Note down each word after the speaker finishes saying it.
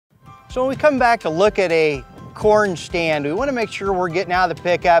So when we come back to look at a corn stand, we want to make sure we're getting out of the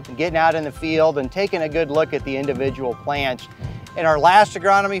pickup and getting out in the field and taking a good look at the individual plants. In our last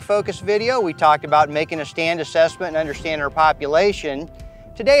agronomy focus video, we talked about making a stand assessment and understanding our population.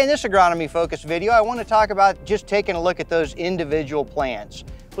 Today in this agronomy focus video, I want to talk about just taking a look at those individual plants.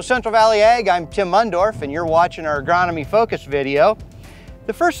 With Central Valley Ag, I'm Tim Mundorf and you're watching our agronomy focus video.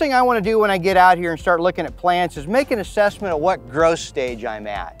 The first thing I want to do when I get out here and start looking at plants is make an assessment of what growth stage I'm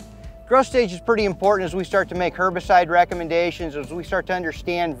at. Growth stage is pretty important as we start to make herbicide recommendations, as we start to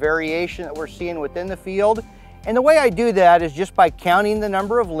understand variation that we're seeing within the field. And the way I do that is just by counting the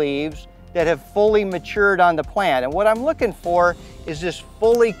number of leaves that have fully matured on the plant. And what I'm looking for is this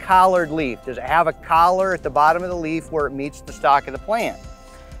fully collared leaf. Does it have a collar at the bottom of the leaf where it meets the stalk of the plant?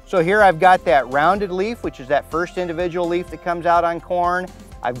 So here I've got that rounded leaf, which is that first individual leaf that comes out on corn.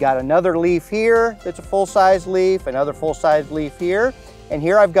 I've got another leaf here that's a full-size leaf, another full-size leaf here. And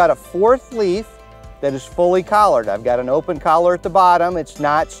here I've got a fourth leaf that is fully collared. I've got an open collar at the bottom. It's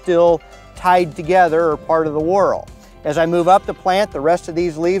not still tied together or part of the whorl. As I move up the plant, the rest of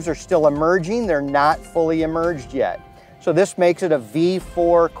these leaves are still emerging. They're not fully emerged yet. So this makes it a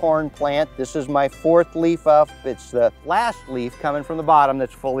V4 corn plant. This is my fourth leaf up. It's the last leaf coming from the bottom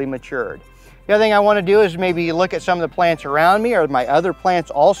that's fully matured. The other thing I want to do is maybe look at some of the plants around me. Are my other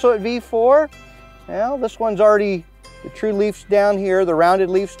plants also at V4? Well, this one's already, the true leaf's down here, the rounded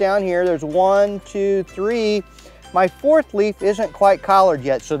leaf's down here. There's 1, 2, 3. My fourth leaf isn't quite collared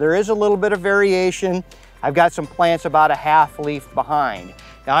yet, so there is a little bit of variation. I've got some plants about a half leaf behind.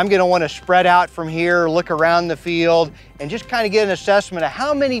 Now I'm gonna want to spread out from here, look around the field, and just kind of get an assessment of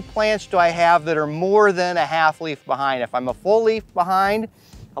how many plants do I have that are more than a half leaf behind. If I'm a full leaf behind,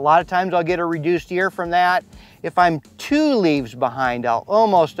 a lot of times I'll get a reduced ear from that. If I'm 2 leaves behind, I'll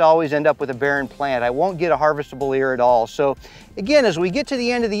almost always end up with a barren plant. I won't get a harvestable ear at all. So again, as we get to the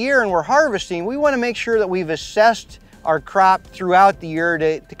end of the year and we're harvesting, we want to make sure that we've assessed our crop throughout the year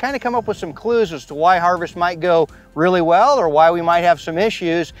to kind of come up with some clues as to why harvest might go really well or why we might have some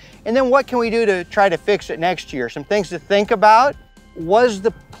issues. And then what can we do to try to fix it next year? Some things to think about. Was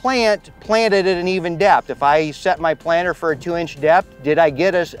the plant planted at an even depth? If I set my planter for a 2-inch depth, did I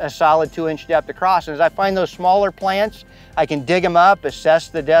get a solid 2-inch depth across? And as I find those smaller plants, I can dig them up, assess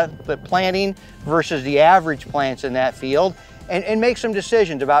the depth of planting versus the average plants in that field, and make some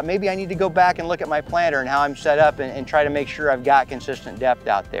decisions about maybe I need to go back and look at my planter and how I'm set up and try to make sure I've got consistent depth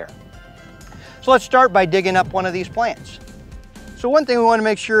out there. So let's start by digging up one of these plants. So one thing we want to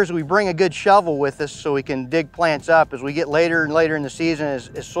make sure is we bring a good shovel with us so we can dig plants up. As we get later and later in the season, as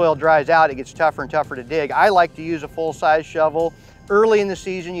soil dries out, it gets tougher and tougher to dig. I like to use a full-size shovel. Early in the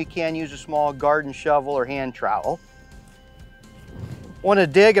season, you can use a small garden shovel or hand trowel. Want to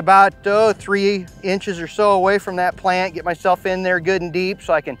dig about 3 inches or so away from that plant, get myself in there good and deep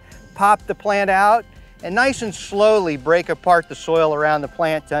so I can pop the plant out and nice and slowly break apart the soil around the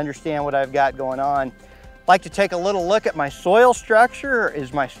plant to understand what I've got going on. Like to take a little look at my soil structure.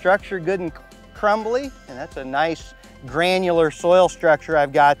 Is my structure good and crumbly? And that's a nice granular soil structure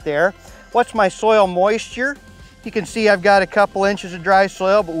I've got there. What's my soil moisture? You can see I've got a couple inches of dry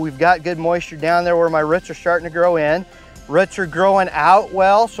soil, but we've got good moisture down there where my roots are starting to grow in. Roots are growing out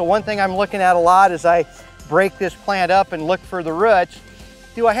well. So one thing I'm looking at a lot as I break this plant up and look for the roots,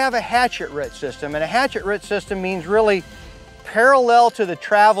 do I have a hatchet root system? And a hatchet root system means really parallel to the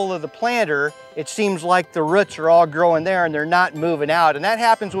travel of the planter. It seems like the roots are all growing there and they're not moving out. And that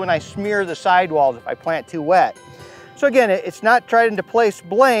happens when I smear the sidewalls if I plant too wet. So again, it's not trying to place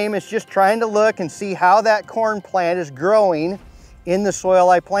blame, it's just trying to look and see how that corn plant is growing in the soil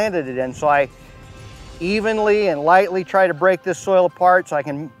I planted it in. So I evenly and lightly try to break this soil apart so I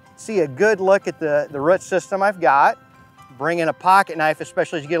can see a good look at the root system I've got. Bring in a pocket knife,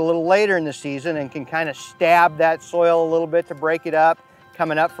 especially as you get a little later in the season, and can kind of stab that soil a little bit to break it up.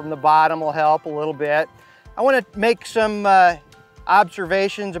 Coming up from the bottom will help a little bit. I want to make some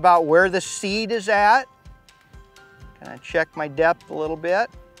observations about where the seed is at. Kind of check my depth a little bit.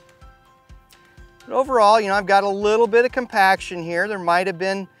 But overall, you know, I've got a little bit of compaction here. It might have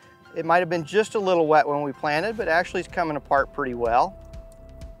been just a little wet when we planted, but actually it's coming apart pretty well.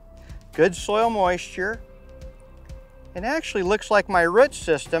 Good soil moisture. It actually looks like my root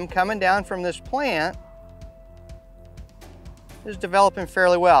system coming down from this plant is developing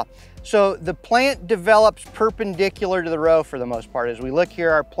fairly well. So the plant develops perpendicular to the row for the most part. As we look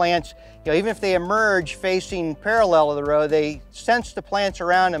here, our plants, you know, even if they emerge facing parallel to the row, they sense the plants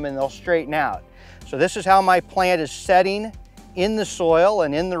around them and they'll straighten out. So this is how my plant is setting in the soil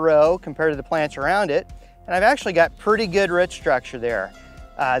and in the row compared to the plants around it. And I've actually got pretty good root structure there.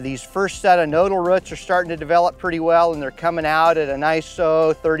 These first set of nodal roots are starting to develop pretty well, and they're coming out at a nice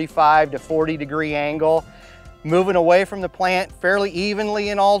 35 to 40 degree angle, moving away from the plant fairly evenly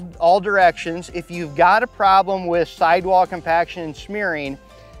in all directions. If you've got a problem with sidewall compaction and smearing,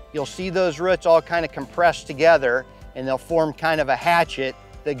 you'll see those roots all kind of compressed together, and they'll form kind of a hatchet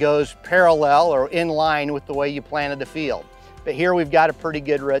that goes parallel or in line with the way you planted the field. But here we've got a pretty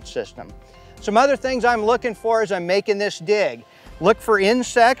good root system. Some other things I'm looking for as I'm making this dig. Look for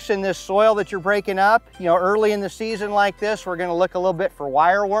insects in this soil that you're breaking up. You know, early in the season like this, we're gonna look a little bit for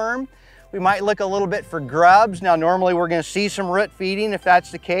wireworm. We might look a little bit for grubs. Now, normally we're gonna see some root feeding if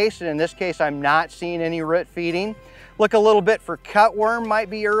that's the case, and in this case, I'm not seeing any root feeding. Look a little bit for cutworm, might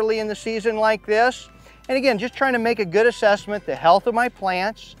be early in the season like this. And again, just trying to make a good assessment, the health of my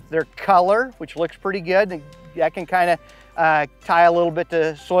plants, their color, which looks pretty good. That can kind of tie a little bit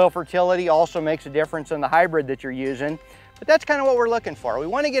to soil fertility, also makes a difference in the hybrid that you're using. But that's kind of what we're looking for. We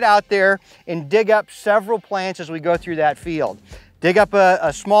want to get out there and dig up several plants as we go through that field. Dig up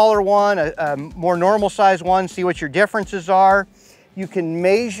a smaller one, a more normal sized one, see what your differences are. You can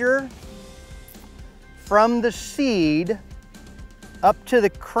measure from the seed up to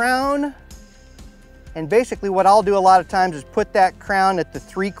the crown. And basically what I'll do a lot of times is put that crown at the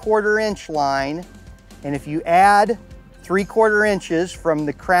 3/4 inch line. And if you add 3/4 inches from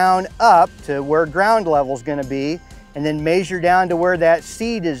the crown up to where ground level is going to be, and then measure down to where that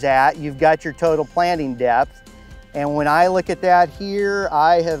seed is at, you've got your total planting depth. And when I look at that here,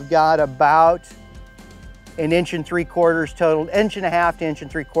 I have got about 1.75 inches total, 1.5 to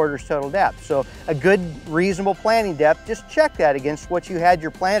 1.75 inches total depth. So a good, reasonable planting depth. Just check that against what you had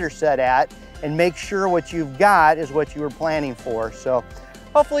your planter set at and make sure what you've got is what you were planning for. So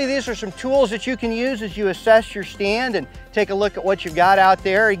hopefully these are some tools that you can use as you assess your stand and take a look at what you've got out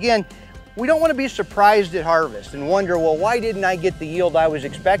there. Again, we don't want to be surprised at harvest and wonder, well, why didn't I get the yield I was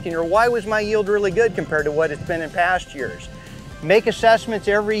expecting, or why was my yield really good compared to what it's been in past years? Make assessments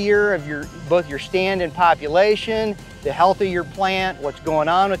every year of both your stand and population, the health of your plant, what's going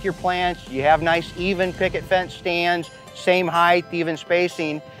on with your plants. You have nice even picket fence stands, same height, even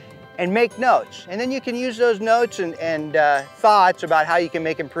spacing, and make notes. And then you can use those notes and thoughts about how you can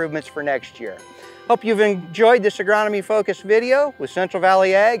make improvements for next year. Hope you've enjoyed this agronomy focused video with Central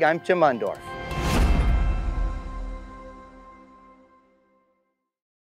Valley Ag. I'm Tim Undorf.